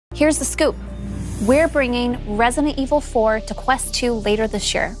Here's the scoop. We're bringing Resident Evil 4 to Quest 2 later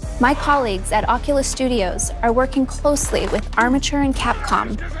this year. My colleagues at Oculus Studios are working closely with Armature and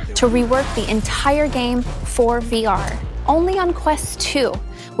Capcom to rework the entire game for VR. Only on Quest 2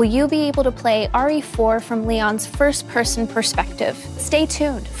 will you be able to play RE4 from Leon's first-person perspective. Stay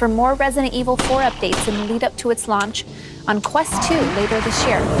tuned for more Resident Evil 4 updates in the lead up to its launch on Quest 2 later this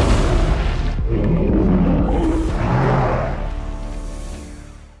year.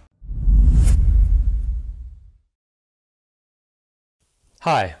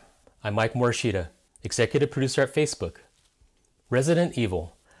 Hi, I'm Mike Morishita, executive producer at Facebook. Resident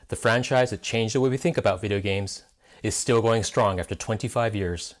Evil, the franchise that changed the way we think about video games, is still going strong after 25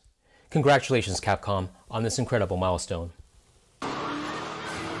 years. Congratulations, Capcom, on this incredible milestone.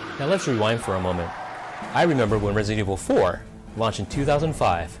 Now let's rewind for a moment. I remember when Resident Evil 4 launched in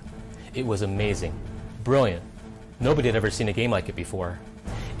 2005. It was amazing, brilliant. Nobody had ever seen a game like it before,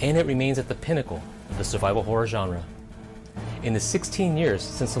 and it remains at the pinnacle of the survival horror genre. In the 16 years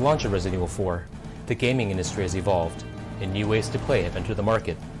since the launch of Resident Evil 4, the gaming industry has evolved, and new ways to play have entered the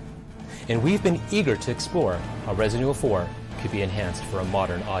market. And we've been eager to explore how Resident Evil 4 could be enhanced for a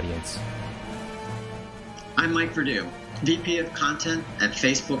modern audience. I'm Mike Verdu, VP of Content at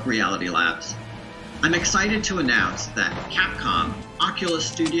Facebook Reality Labs. I'm excited to announce that Capcom, Oculus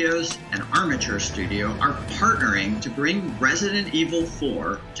Studios, and Armature Studio are partnering to bring Resident Evil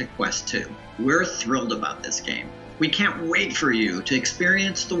 4 to Quest 2. We're thrilled about this game. We can't wait for you to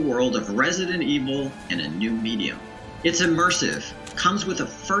experience the world of Resident Evil in a new medium. It's immersive, comes with a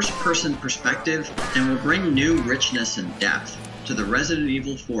first-person perspective, and will bring new richness and depth to the Resident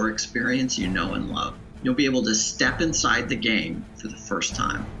Evil 4 experience you know and love. You'll be able to step inside the game for the first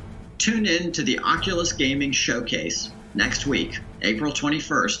time. Tune in to the Oculus Gaming Showcase next week, April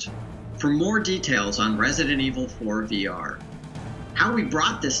 21st, for more details on Resident Evil 4 VR, how we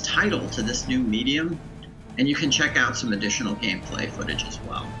brought this title to this new medium, and you can check out some additional gameplay footage as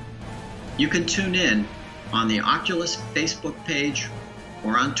well. You can tune in on the Oculus Facebook page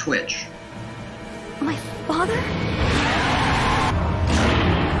or on Twitch. My father?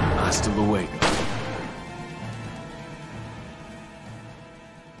 I still awake.